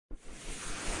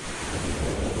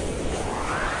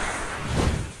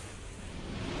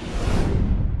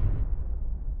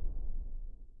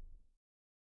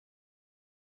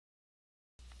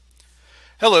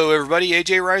Hello everybody,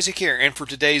 AJ Ryzik here, and for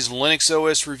today's Linux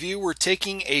OS review, we're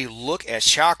taking a look at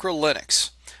Chakra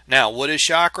Linux. Now, what is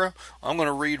Chakra? I'm going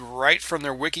to read right from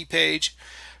their wiki page.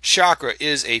 Chakra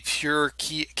is a pure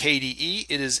KDE.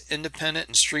 It is independent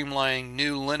and streamlining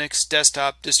new Linux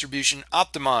desktop distribution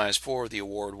optimized for the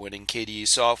award-winning KDE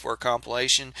software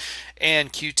compilation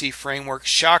and Qt framework.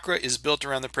 Chakra is built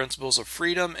around the principles of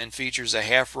freedom and features a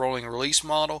half-rolling release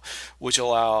model, which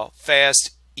allow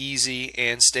fast, easy,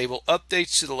 and stable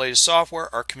updates to the latest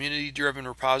software. Our community-driven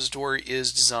repository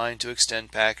is designed to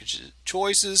extend package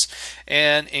choices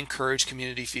and encourage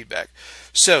community feedback.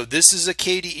 So this is a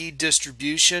KDE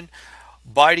distribution.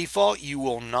 By default, you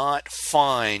will not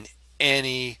find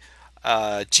any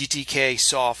GTK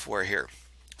software here.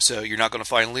 So you're not going to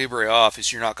find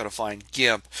LibreOffice. You're not going to find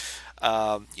GIMP.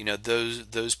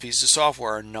 Those pieces of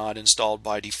software are not installed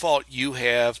by default. You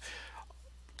have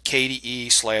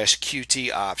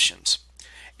KDE/Qt options.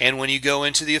 And when you go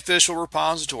into the official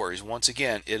repositories, once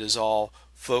again, it is all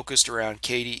focused around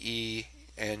KDE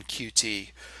and Qt.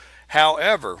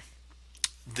 However,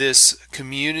 this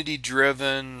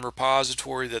community-driven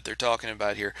repository that they're talking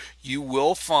about here, you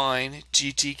will find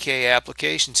GTK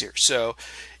applications here. So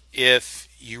if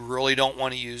you really don't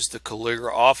want to use the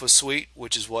Calligra Office suite,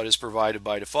 which is what is provided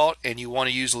by default, and you want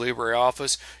to use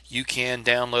LibreOffice, you can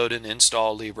download and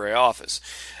install LibreOffice.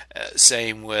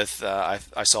 Same with, I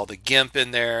saw the GIMP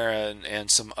in there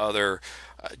and some other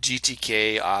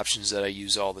GTK options that I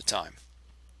use all the time.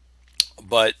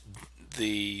 But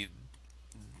the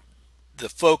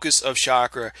focus of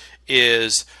Chakra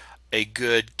is a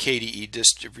good KDE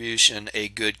distribution, a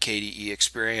good KDE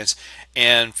experience,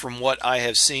 and from what I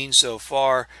have seen so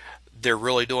far, they're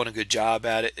really doing a good job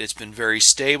at it. It's been very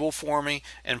stable for me,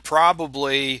 and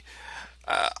probably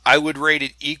I would rate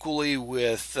it equally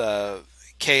with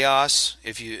Chaos.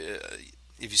 If you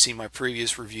see my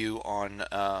previous review on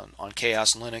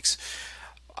Chaos Linux,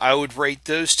 I would rate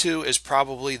those two as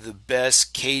probably the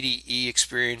best KDE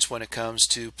experience when it comes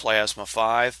to Plasma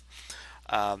 5.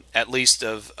 At least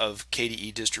of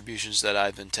KDE distributions that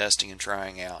I've been testing and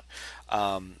trying out.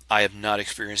 I have not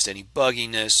experienced any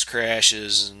bugginess,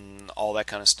 crashes, and all that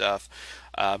kind of stuff.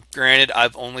 Granted,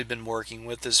 I've only been working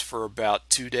with this for about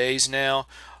 2 days now,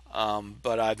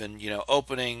 but I've been,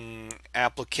 opening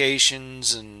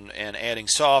applications and adding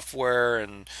software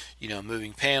and,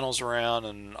 moving panels around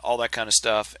and all that kind of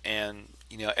stuff, and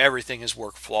everything has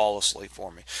worked flawlessly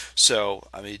for me. So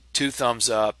I mean, 2 thumbs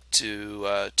up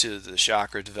to the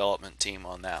Chakra development team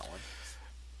on that one.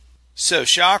 So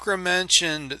Chakra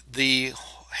mentioned the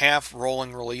half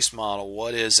rolling release model.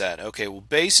 What is that? Okay, well,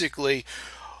 basically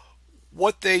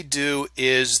what they do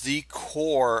is the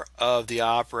core of the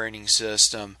operating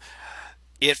system.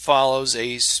 It follows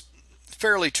a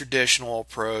fairly traditional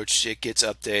approach. It gets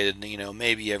updated,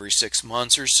 maybe every 6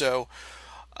 months or so.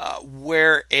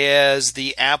 Whereas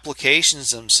the applications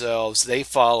themselves, they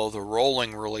follow the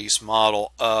rolling release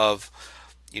model of,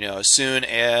 as soon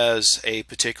as a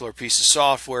particular piece of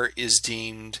software is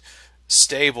deemed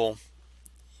stable,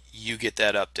 you get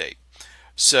that update.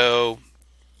 So,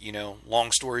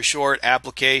 long story short,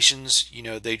 applications,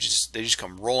 they just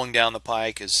come rolling down the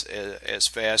pike as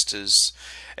fast as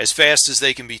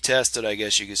they can be tested, I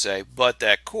guess you could say. But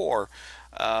that core,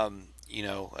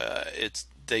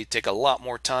 they take a lot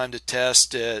more time to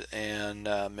test it and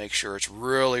make sure it's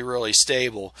really, really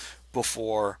stable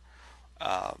before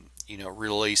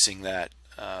releasing that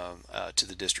to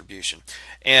the distribution.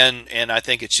 And I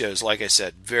think it shows. Like I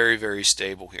said, very, very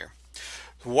stable here.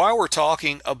 While we're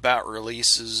talking about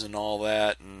releases and all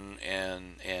that,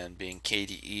 and being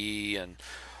KDE, and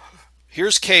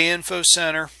here's KInfo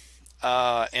Center.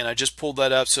 And I just pulled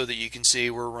that up so that you can see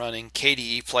we're running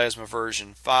KDE Plasma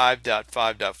version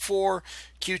 5.5.4,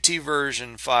 Qt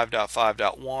version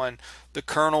 5.5.1. The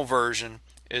kernel version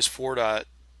is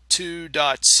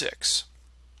 4.2.6.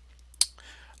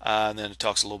 And then it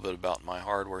talks a little bit about my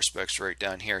hardware specs right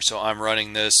down here. So I'm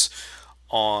running this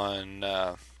on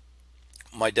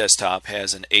my desktop.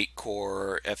 Has an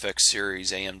 8-core FX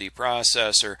series AMD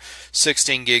processor,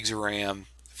 16 gigs of RAM,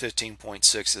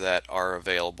 15.6 of that are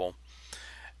available.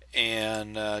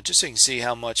 And just so you can see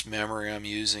how much memory I'm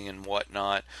using and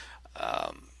whatnot,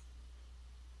 of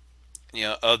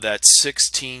that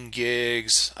 16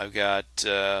 gigs, I've got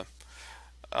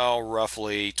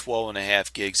roughly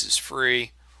 12.5 gigs is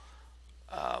free.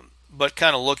 But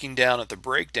kind of looking down at the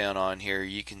breakdown on here,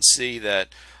 you can see that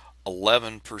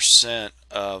 11%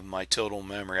 of my total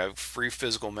memory, free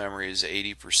physical memory is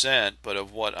 80%, but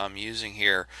of what I'm using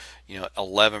here,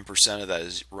 11% of that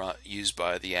is used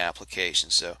by the application.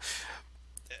 So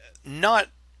not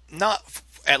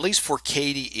at least for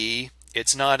KDE,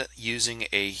 it's not using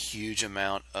a huge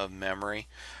amount of memory.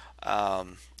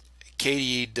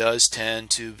 KDE does tend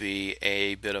to be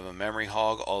a bit of a memory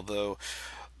hog, although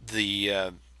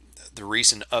the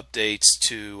recent updates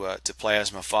to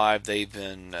Plasma 5, they've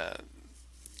been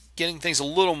getting things a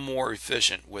little more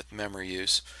efficient with memory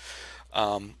use.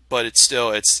 But it's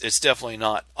definitely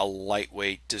not a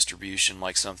lightweight distribution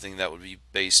like something that would be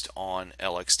based on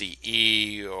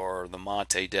LXDE or the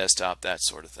Mate desktop, that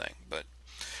sort of thing. But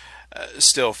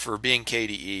still, for being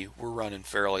KDE, we're running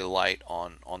fairly light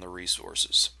on the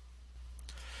resources.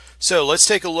 So let's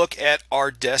take a look at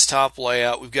our desktop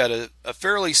layout. We've got a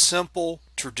fairly simple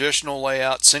traditional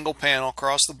layout, single panel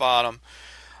across the bottom,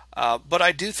 but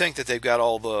I do think that they've got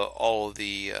all of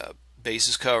the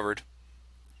bases covered.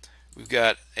 We've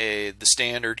got the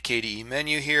standard KDE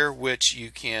menu here, which you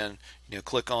can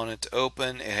click on it to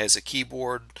open. It has a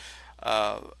keyboard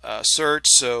search,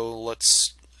 so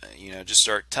let's just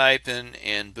start typing,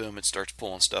 and boom, it starts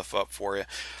pulling stuff up for you.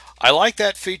 I like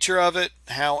that feature of it.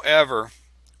 However,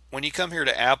 when you come here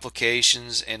to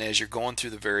applications and as you're going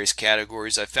through the various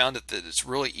categories, I found that it's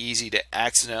really easy to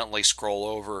accidentally scroll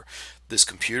over this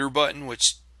computer button,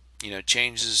 which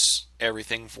changes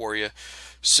everything for you.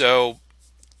 So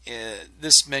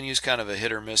this menu is kind of a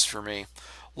hit or miss for me.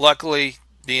 Luckily,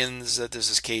 being that this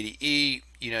is KDE,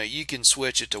 you can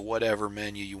switch it to whatever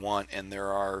menu you want, and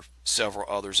there are several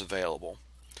others available.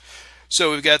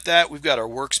 So we've got that. We've got our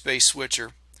workspace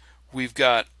switcher. We've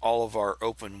got all of our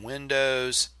open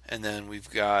windows, and then we've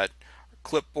got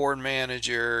clipboard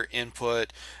manager,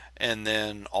 input, and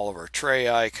then all of our tray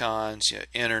icons,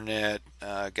 internet,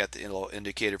 got the little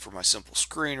indicator for my simple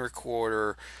screen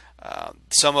recorder.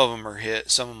 Some of them are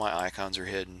some of my icons are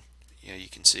hidden. You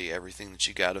can see everything that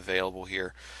you got available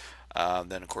here.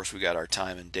 Then of course we got our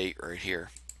time and date right here.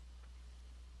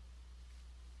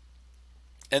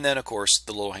 And then of course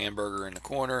the little hamburger in the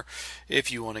corner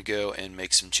if you want to go and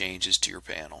make some changes to your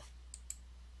panel.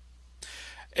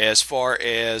 As far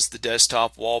as the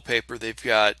desktop wallpaper, they've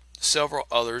got several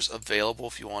others available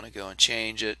if you want to go and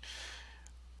change it.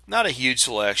 Not a huge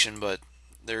selection, but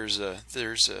there's a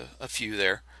few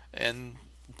there, and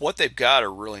what they've got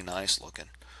are really nice looking.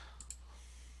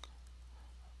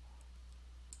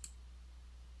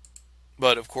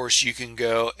 But of course you can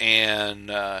go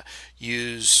and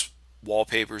use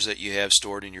wallpapers that you have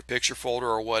stored in your picture folder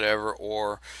or whatever,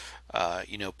 or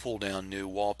pull down new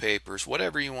wallpapers,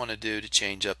 whatever you want to do to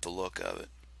change up the look of it.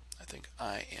 I think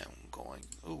I am going,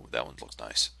 ooh, that one looks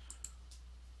nice.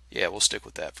 Yeah, we'll stick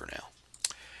with that for now.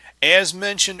 As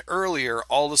mentioned earlier,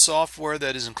 all the software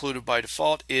that is included by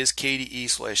default is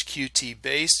KDE/Qt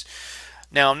based.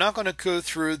 Now, I'm not going to go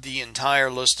through the entire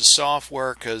list of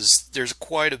software because there's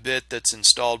quite a bit that's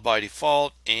installed by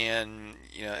default, and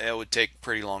it would take a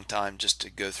pretty long time just to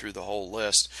go through the whole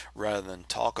list rather than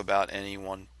talk about any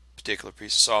one particular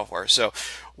piece of software. So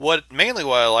mainly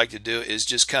what I like to do is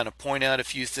just kind of point out a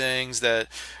few things, that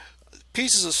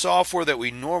pieces of software that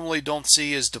we normally don't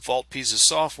see as default pieces of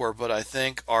software, but I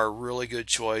think are really good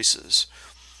choices.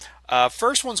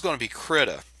 First one's going to be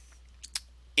Krita,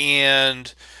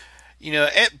 and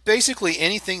basically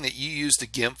anything that you use the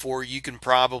GIMP for, you can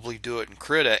probably do it in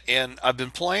Krita. And I've been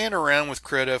playing around with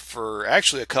Krita for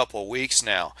actually a couple of weeks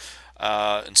now.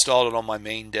 Installed it on my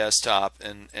main desktop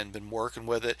and been working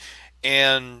with it.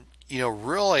 And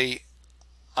really,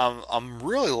 I'm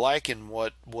really liking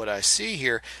what I see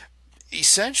here.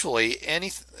 Essentially,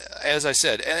 as I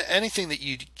said, anything that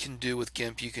you can do with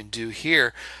GIMP, you can do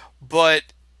here.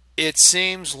 But it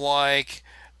seems like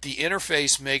the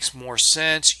interface makes more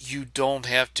sense. You don't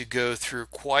have to go through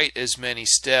quite as many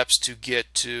steps to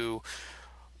get to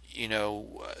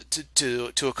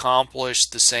to accomplish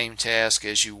the same task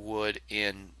as you would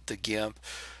in the GIMP.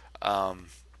 The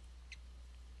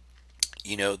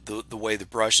way the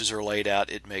brushes are laid out,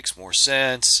 it makes more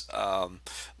sense.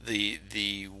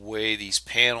 The way these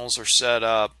panels are set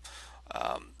up,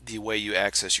 the way you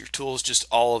access your tools, just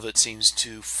all of it seems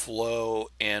to flow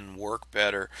and work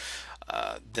better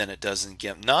than it does in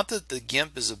GIMP. Not that the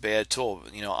GIMP is a bad tool.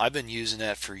 I've been using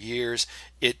that for years.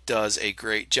 It does a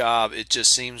great job. It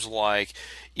just seems like,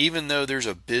 even though there's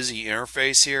a busy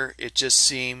interface here, it just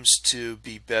seems to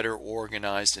be better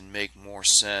organized and make more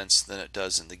sense than it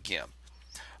does in the GIMP.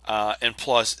 And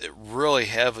plus, really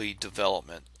heavy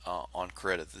development on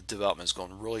Krita. The development is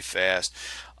going really fast.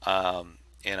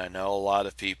 And I know a lot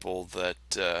of people that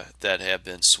have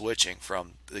been switching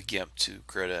from the GIMP to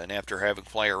Krita, and after having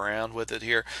played around with it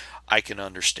here, I can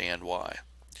understand why.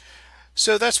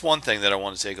 So that's one thing that I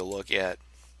want to take a look at.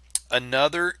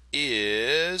 Another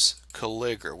is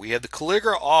Calligra. We have the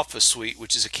Calligra Office Suite,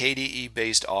 which is a KDE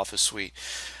based Office Suite.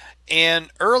 And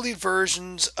early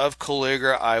versions of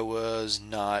Calligra I was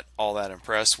not all that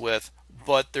impressed with,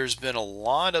 but there's been a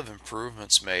lot of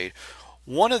improvements made.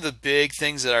 One of the big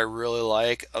things that I really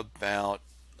like about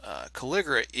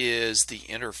Calligra is the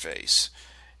interface.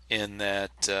 In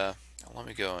that, let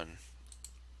me go and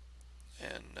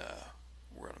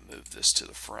we're going to move this to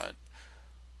the front.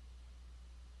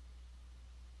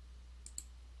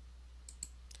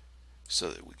 So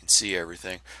that we can see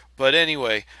everything. But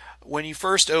anyway, when you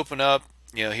first open up,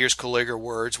 here's Calligra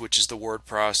Words, which is the word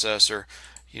processor.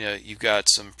 You've got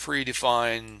some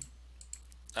predefined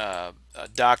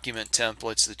document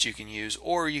templates that you can use,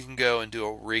 or you can go and do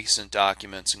a recent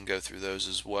documents and go through those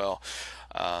as well.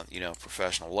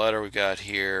 Professional letter we've got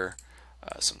here,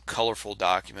 some colorful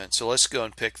documents. So let's go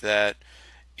and pick that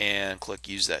and click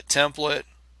use that template.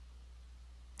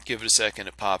 Give it a second,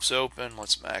 it pops open.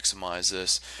 Let's maximize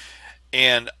this.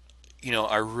 And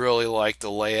I really like the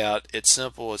layout. It's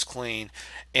simple, it's clean,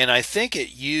 and I think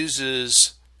it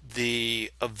uses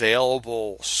the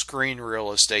available screen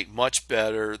real estate much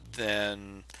better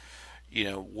than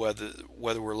whether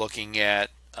we're looking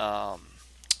at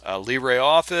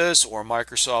LibreOffice or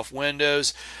Microsoft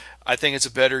Windows. I think it's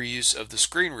a better use of the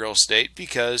screen real estate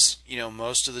because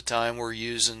most of the time we're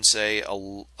using, say, a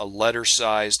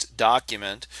letter-sized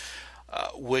document,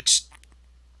 which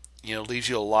leaves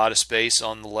you a lot of space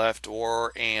on the left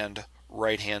and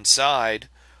right hand side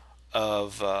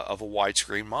of a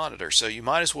widescreen monitor. So you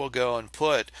might as well go and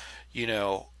put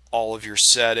all of your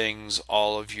settings,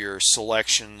 all of your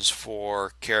selections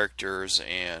for characters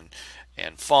and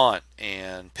font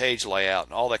and page layout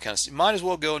and all that kind of stuff. You might as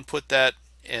well go and put that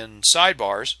in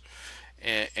sidebars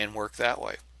and work that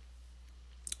way.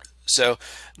 So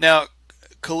now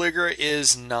Calligra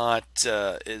is not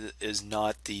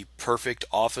the perfect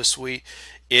Office suite.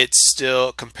 It's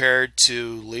still, compared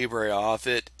to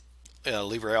LibreOffice,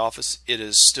 it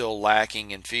is still lacking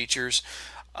in features.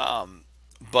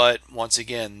 But once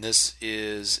again, this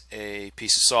is a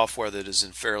piece of software that is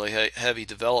in fairly heavy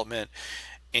development,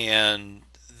 and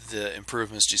the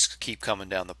improvements just keep coming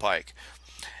down the pike.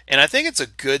 And I think it's a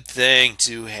good thing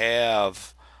to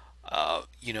have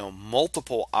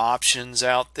multiple options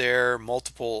out there,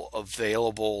 multiple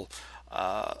available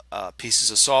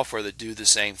pieces of software that do the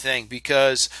same thing,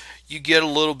 because you get a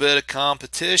little bit of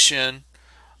competition,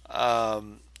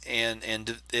 and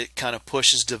it kind of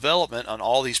pushes development on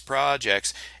all these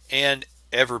projects, and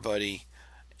everybody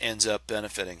ends up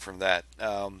benefiting from that.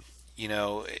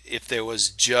 If there was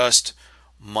just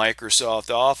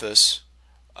Microsoft Office,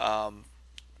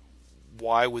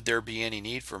 why would there be any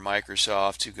need for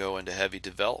Microsoft to go into heavy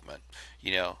development?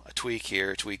 A tweak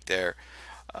here, a tweak there.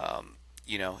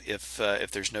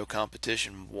 If there's no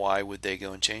competition, why would they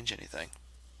go and change anything?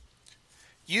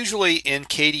 Usually in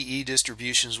KDE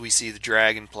distributions, we see the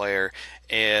Dragon player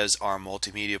as our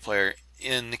multimedia player.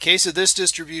 In the case of this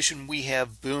distribution, we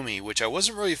have Boomi, which I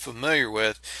wasn't really familiar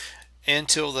with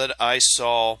until that I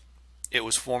saw it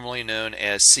was formerly known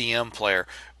as CM player,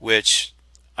 which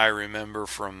I remember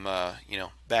from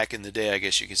back in the day, I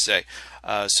guess you could say.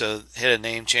 So had a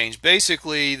name change.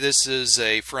 Basically, this is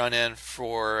a front end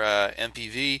for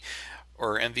MPV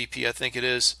or MVP, I think it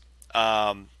is,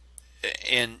 and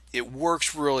it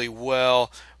works really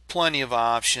well. Plenty of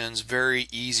options, very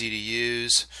easy to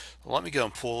use. Let me go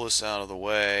and pull this out of the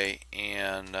way,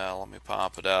 and let me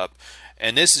pop it up.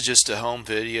 And this is just a home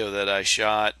video that I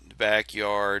shot in the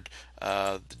backyard.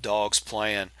 The dog's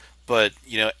playing. But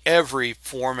every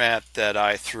format that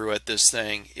I threw at this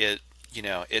thing, it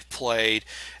played.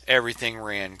 Everything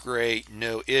ran great,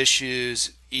 no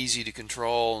issues, easy to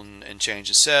control and change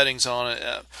the settings on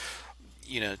it.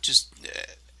 Just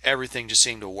everything just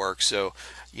seemed to work. So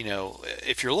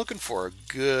if you're looking for a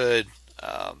good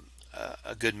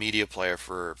media player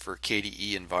for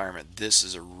KDE environment, this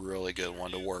is a really good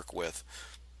one to work with.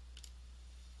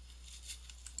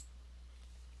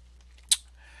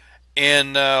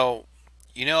 And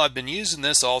I've been using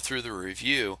this all through the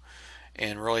review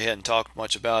and really hadn't talked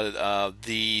much about it.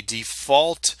 The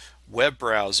default web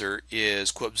browser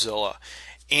is Quipzilla,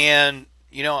 and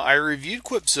I reviewed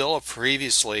Quipzilla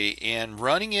previously, and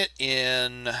running it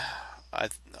in I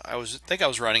think I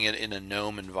was running it in a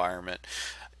Gnome environment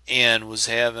and was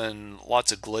having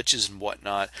lots of glitches and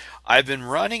whatnot. I've been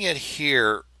running it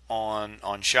here on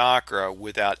Chakra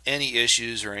without any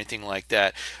issues or anything like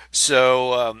that.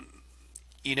 So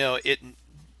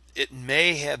it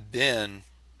may have been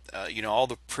all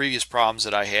the previous problems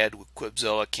that I had with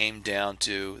Quipzilla came down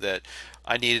to that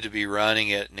I needed to be running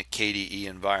it in a KDE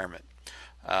environment.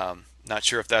 Not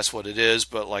sure if that's what it is,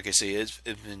 but like I say, it's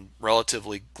been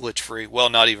relatively glitch free. Well,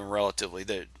 not even relatively.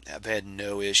 They have had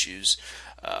no issues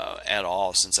at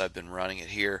all since I've been running it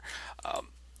here.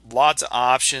 Lots of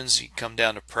options. You come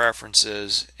down to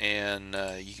preferences, and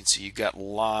you can see you've got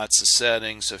lots of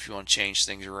settings. So if you want to change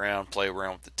things around, play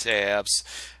around with the tabs,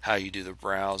 how you do the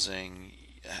browsing,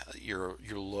 your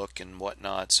look and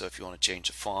whatnot. So if you want to change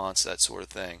the fonts, that sort of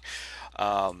thing.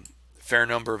 Fair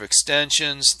number of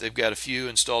extensions. They've got a few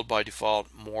installed by default,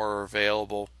 more are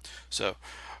available. So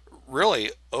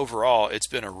really, overall, it's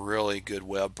been a really good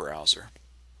web browser.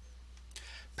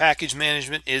 Package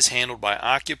management is handled by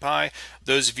Occupy.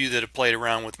 Those of you that have played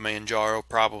around with Manjaro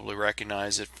probably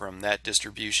recognize it from that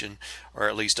distribution, or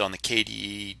at least on the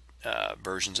KDE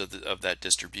versions of that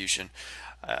distribution.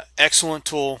 Excellent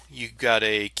tool. You've got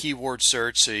a keyword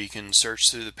search, so you can search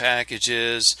through the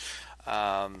packages,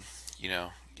 you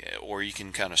know, or you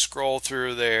can kind of scroll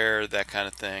through there, that kind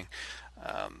of thing.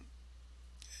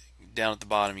 Down at the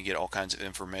bottom, you get all kinds of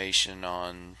information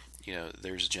on, you know,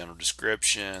 there's a general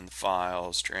description,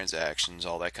 files, transactions,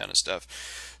 all that kind of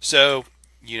stuff. So,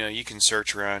 you know, you can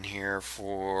search around here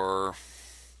for,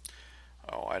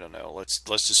 oh, I don't know, let's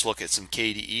just look at some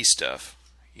KDE stuff,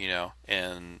 you know,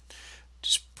 and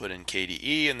just put in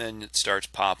KDE, and then it starts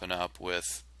popping up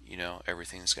with, you know,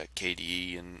 everything that's got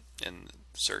KDE and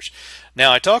search.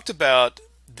 Now, I talked about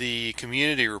the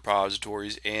community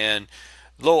repositories, and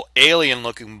little alien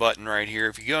looking button right here,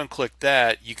 if you go and click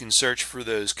that, you can search for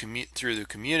those through the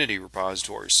community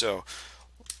repositories. So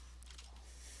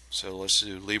let's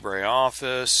do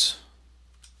LibreOffice,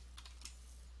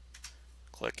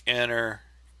 click enter,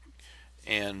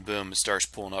 and boom, it starts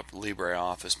pulling up the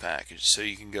LibreOffice package. So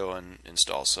you can go and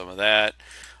install some of that.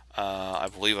 I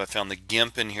believe I found the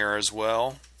GIMP in here as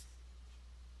well.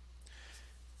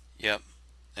 Yep.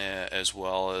 As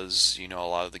well as, you know, a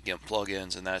lot of the GIMP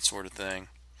plugins and that sort of thing.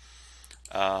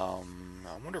 I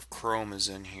wonder if Chrome is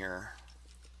in here.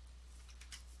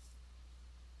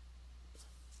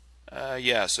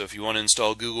 Yeah, so if you want to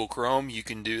install Google Chrome, you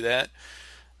can do that.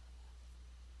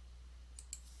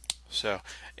 So,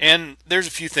 and there's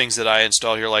a few things that I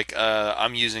installed here, like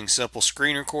I'm using Simple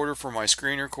Screen Recorder for my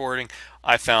screen recording.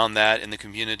 I found that in the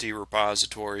community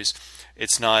repositories.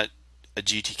 It's not a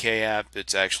GTK app.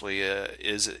 It's actually it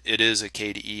is a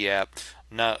KDE app.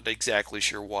 Not exactly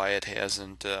sure why it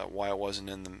hasn't why it wasn't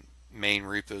in the main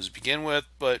repos to begin with,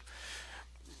 but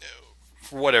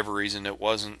for whatever reason it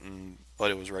wasn't,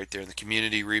 but it was right there in the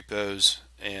community repos,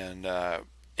 and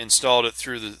installed it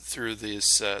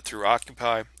through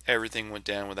Occupy. Everything went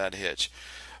down without a hitch.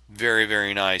 Very,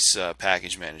 very nice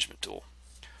package management tool.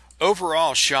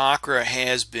 Overall, Chakra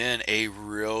has been a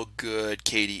real good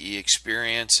KDE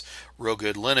experience, real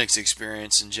good Linux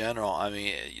experience in general. I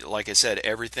mean, like I said,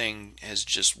 everything has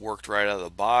just worked right out of the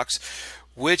box,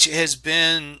 which has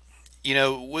been, you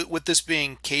know, with this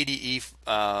being KDE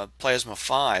Plasma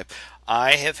 5,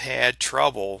 I have had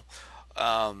trouble,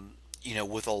 you know,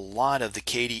 with a lot of the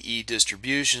KDE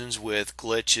distributions with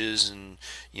glitches and,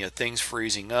 you know, things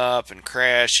freezing up and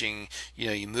crashing. You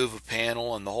know, you move a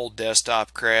panel and the whole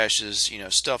desktop crashes, you know,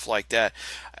 stuff like that.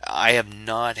 I have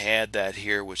not had that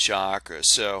here with Chakra.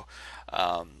 So,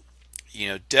 you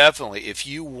know, definitely if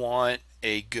you want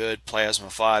a good Plasma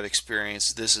 5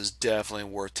 experience, this is definitely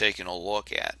worth taking a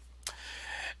look at.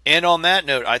 And on that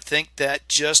note, I think that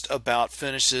just about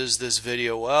finishes this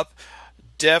video up.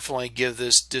 Definitely give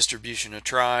this distribution a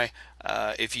try.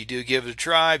 If you do give it a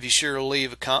try, be sure to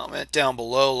leave a comment down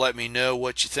below. Let me know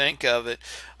what you think of it,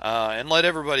 and let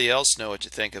everybody else know what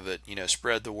you think of it. You know,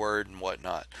 spread the word and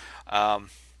whatnot.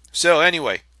 So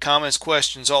anyway, comments,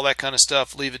 questions, all that kind of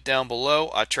stuff, leave it down below.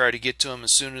 I try to get to them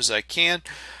as soon as I can.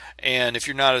 And if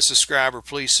you're not a subscriber,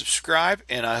 please subscribe.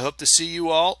 And I hope to see you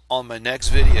all on my next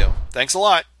video. Thanks a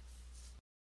lot.